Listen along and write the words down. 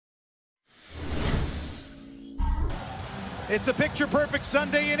It's a picture-perfect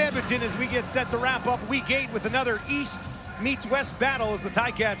Sunday in Edmonton as we get set to wrap up Week 8 with another East meets West battle as the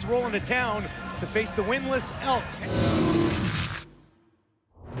Ticats roll into town to face the winless Elks.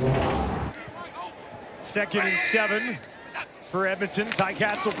 2nd and 7 for Edmonton.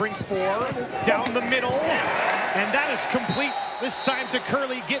 Ticats will bring 4 down the middle, and that is complete. This time to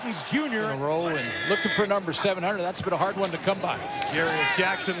Curly Gittens Jr. In a row and looking for number 700. That's been a hard one to come by. Jarius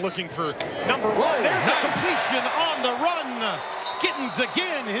Jackson looking for number 1. There's a completion on the run. Gittens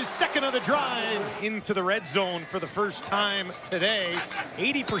again, his 2nd of the drive. Into the red zone for the first time today.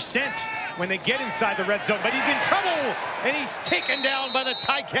 80% when they get inside the red zone, but he's in trouble, and he's taken down by the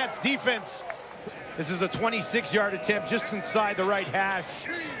Ticats defense. This is a 26-yard attempt just inside the right hash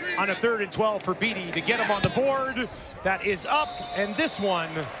on a 3rd and 12 for Beatty to get him on the board. That is up, and this one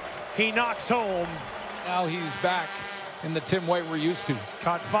he knocks home. Now he's back in the Tim White we're used to.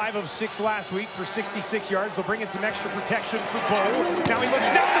 Caught 5 of 6 last week for 66 yards. They'll bring in some extra protection for Bo. Now he looks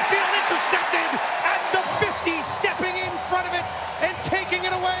down the field, intercepted at the 50, stepping in front of it and taking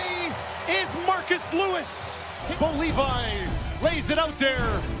it away is Marcus Lewis. Bo Levi lays it out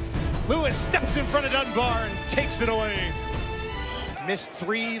there. Lewis steps in front of Dunbar and takes it away. Missed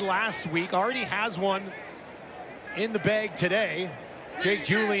 3 last week, already has 1 in the bag today. Jake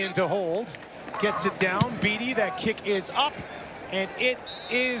Julian to hold. Gets it down. Beatty, that kick is up, and it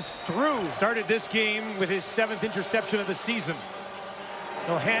is through. Started this game with his 7th interception of the season.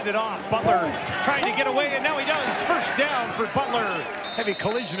 He'll hand it off. Butler trying to get away, and now he does. First down for Butler. Heavy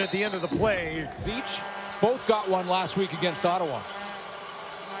collision at the end of the play. Beach both got 1 last week against Ottawa.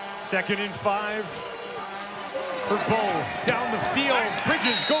 2nd and 5 for Bo. Down the field.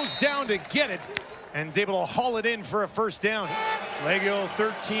 Bridges goes down to get it and is able to haul it in for a first down. Legio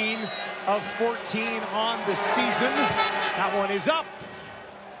 13 of 14 on the season. That one is up,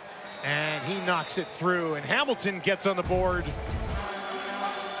 and he knocks it through, and Hamilton gets on the board.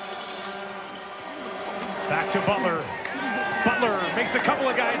 Back to Butler. Butler makes a couple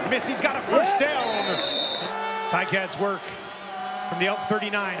of guys miss. He's got a first down. Ticats work from the out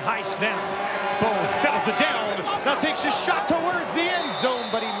 39. High snap. Bo settles it down. Now takes a shot towards the end zone,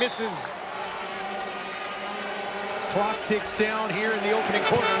 but he misses. Clock ticks down here in the opening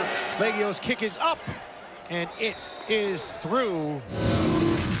quarter. Legio's kick is up, and it is through.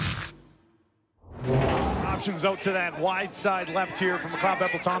 Options out to that wide side left here from McLeod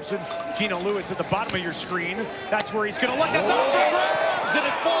Bethel-Thompson's. Gino Lewis at the bottom of your screen. That's where he's going to look. That's off the grabs, and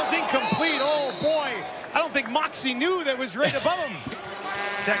it falls incomplete. Oh, boy. I don't think Moxie knew that was right above him.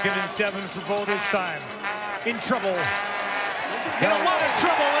 2nd and 7 for Bo this time. In trouble. In a lot of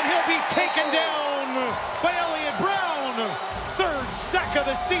trouble, and he'll be taken down by Elliott Brown. 3rd sack of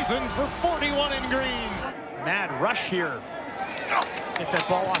the season for 41 in green. Mad rush here. Get that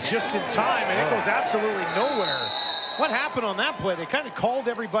ball off just in time, and it goes absolutely nowhere. What happened on that play? They kind of called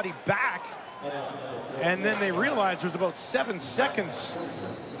everybody back, and then they realized there's about 7 seconds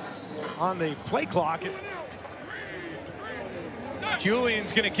on the play clock.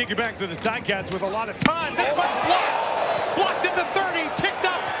 Julian's going to kick it back to the Ticats with a lot of time. This one blocked. Blocked at the 30, picked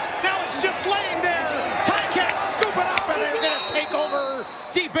up. Now it's just laying there. Ticats scoop it up, and they're going to take over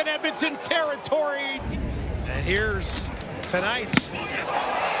deep in Edmonton territory. And here's tonight's.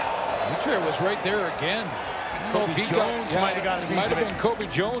 Leacher was right there again. Kobe Jones might have got a piece of it. Might have been Kobe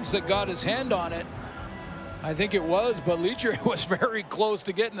Jones that got his hand on it. I think it was, but Leacher was very close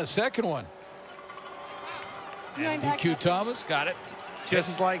to getting the second one. And DQ Thomas got it.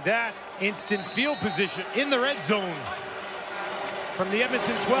 Just like that, instant field position in the red zone. From the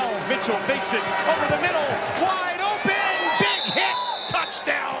Edmonton 12, Mitchell fakes it over the middle, wide open, big hit,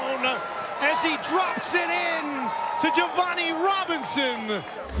 touchdown, as he drops it in to Giovanni Robinson.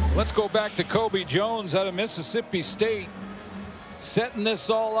 Let's go back to Kobe Jones out of Mississippi State. Setting this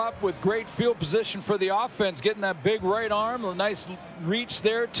all up with great field position for the offense, getting that big right arm, a nice reach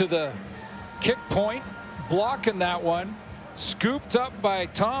there to the kick point, blocking that one, scooped up by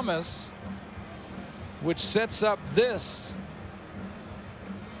Thomas, which sets up this.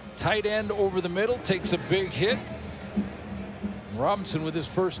 Tight end over the middle, takes a big hit. Robinson with his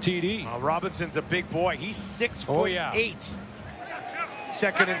first TD. Robinson's a big boy. He's 6'8".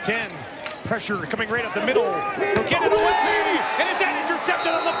 2nd and 10. Pressure coming right up the middle. He'll get it away, and is that intercepted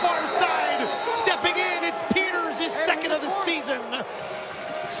on the far side? Stepping in, it's Peters, his 2nd of the season.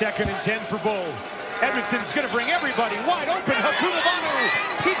 2nd and 10 for Bo. Edmonton's going to bring everybody wide open.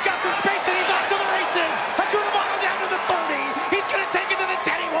 Hakunavanu, he's got some space, and he's off to the races. Hakunavanu down to the 30. He's going to take it to the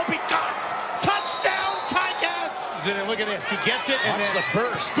 10. He won't be caught. Touchdown, Ticats. And look at this. He gets it, and watch then the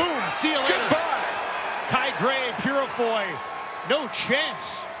burst. Boom, see you later. Goodbye. Kai Gray, Purifoy, no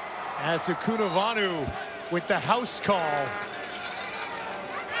chance. As Hakunavanu with the house call.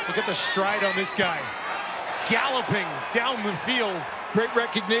 Look at the stride on this guy. Galloping down the field. Great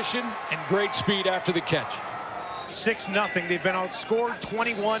recognition and great speed after the catch. 6-0. They've been outscored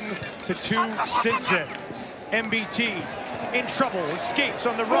 21-2 since then. MBT in trouble, escapes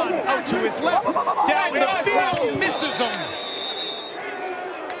on the run, out to his left, down the field, misses him.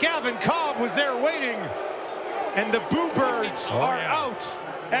 Gavin Cobb was there waiting, and the Boo Birds are out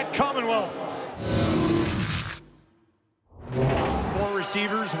at Commonwealth. 4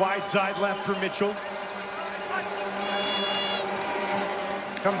 receivers, wide side left for Mitchell.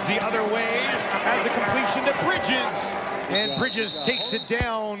 Comes the other way, has a completion to Bridges, and Bridges takes it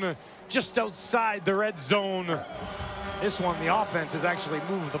down just outside the red zone. This one, the offense has actually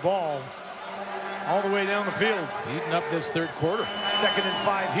moved the ball all the way down the field. Heating up this third quarter. 2nd and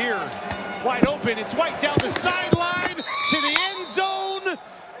 5 here. Wide open, it's White down the sideline to the end zone.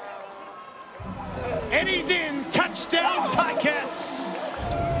 And he's in, touchdown Ticats.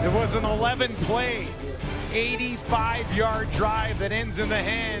 It was an 11-play, 85-yard drive that ends in the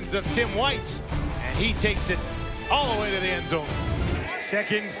hands of Tim White. And he takes it all the way to the end zone.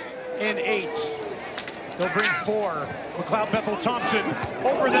 2nd and 8. They'll bring 4. McLeod Bethel Thompson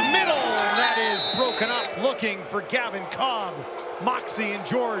over the middle, and that is broken up, looking for Gavin Cobb. Moxie and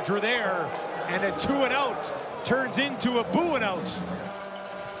George were there, and a 2-and-out turns into a boo-and-out.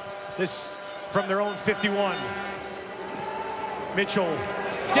 This from their own 51. Mitchell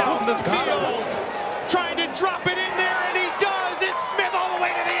down the field, trying to drop it in there, and he does. It's Smith all the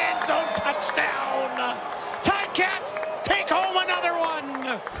way to the end zone. Touchdown. Ticats take home another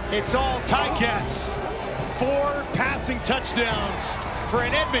one. It's all Ticats. 4 passing touchdowns for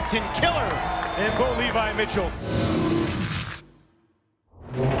an Edmonton killer and Bo Levi Mitchell.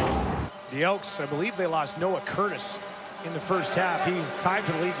 The Elks, I believe they lost Noah Curtis in the first half. He's tied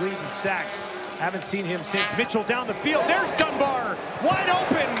for the league lead in sacks. Haven't seen him since. Mitchell down the field. There's Dunbar, wide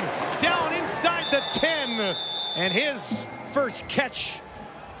open, down inside the 10. And his first catch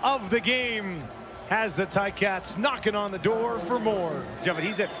of the game has the Ticats knocking on the door for more.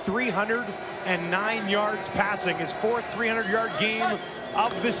 He's at 309 yards passing, his 4th 300-yard game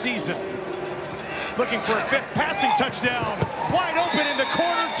of the season. Looking for a 5th passing touchdown. Wide open in the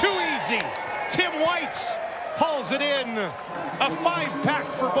corner, too easy. Tim White hauls it in. A 5-pack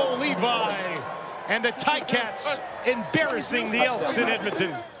for Bo Levi. And the Ticats embarrassing the Elks in Edmonton.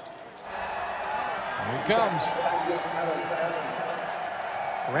 Here he comes.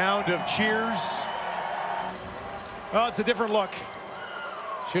 Round of cheers. Oh, it's a different look.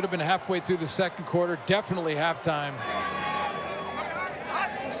 Should have been halfway through the second quarter. Definitely halftime.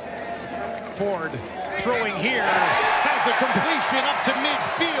 Ford throwing here. Has a completion up to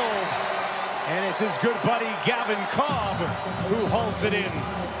midfield. And it's his good buddy Gavin Cobb who hauls it in.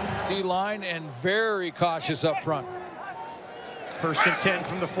 D-line and very cautious up front. 1st and 10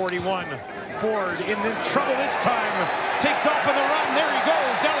 from the 41. Ford in the trouble this time. Takes off on the run. There he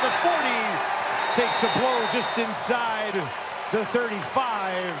goes down to the 40. Takes a blow just inside the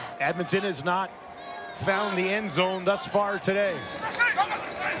 35. Edmonton has not found the end zone thus far today.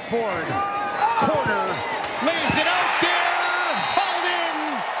 Ford, corner, lays it out there, hauled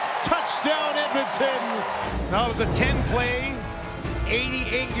in, touchdown Edmonton. That was a 10-play,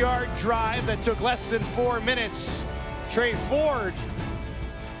 88-yard drive that took less than 4 minutes. Trey Ford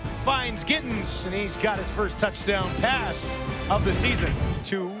finds Gittins, and he's got his first touchdown pass of the season.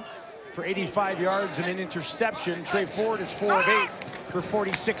 2 for 85 yards and an interception. Trey Ford is 4 of 8 for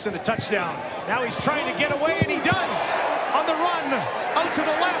 46 and a touchdown. Now he's trying to get away, and he does on the run out to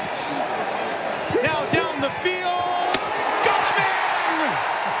the left. Now down the field. Got him in!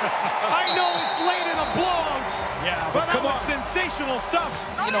 I know it's late in a blowout, but that was sensational stuff.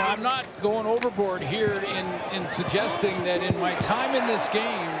 You know, I'm not going overboard here in suggesting that in my time in this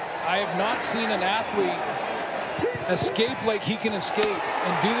game, I have not seen an athlete escape like he can escape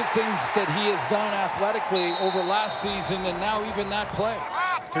and do the things that he has done athletically over last season and now even that play.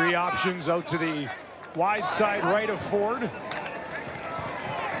 3 options out to the wide side right of Ford.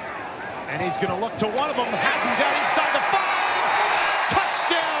 And he's going to look to one of them. Has him down inside the 5.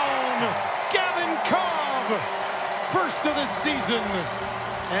 Touchdown! Gavin Cobb! First of the season.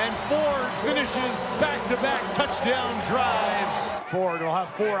 And Ford finishes back-to-back touchdown drives. Ford will have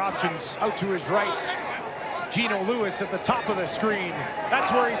 4 options out to his right. Geno Lewis at the top of the screen.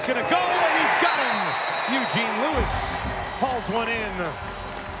 That's where he's going to go, and he's got him. Eugene Lewis hauls one in.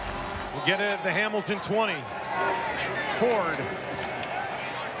 We'll get it at the Hamilton 20. Ford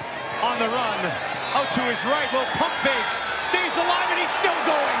on the run. Out to his right. Well, pump fake. Stays alive, and he's still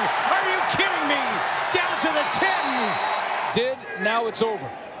going. Are you kidding me? Down to the 10. Now it's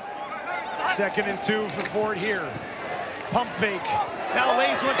over. 2nd and 2 for Ford here. Pump fake. Now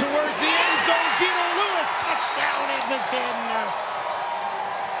lays one towards the end zone. Gino Lewis, touchdown Edmonton.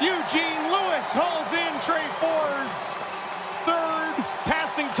 Eugene Lewis hauls in Trey Ford's 3rd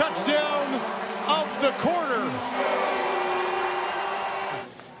passing touchdown of the quarter.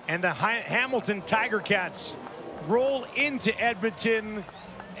 And the Hamilton Tiger Cats roll into Edmonton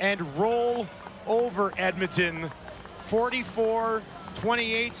and roll over Edmonton.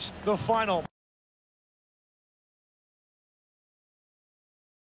 44-28 the final.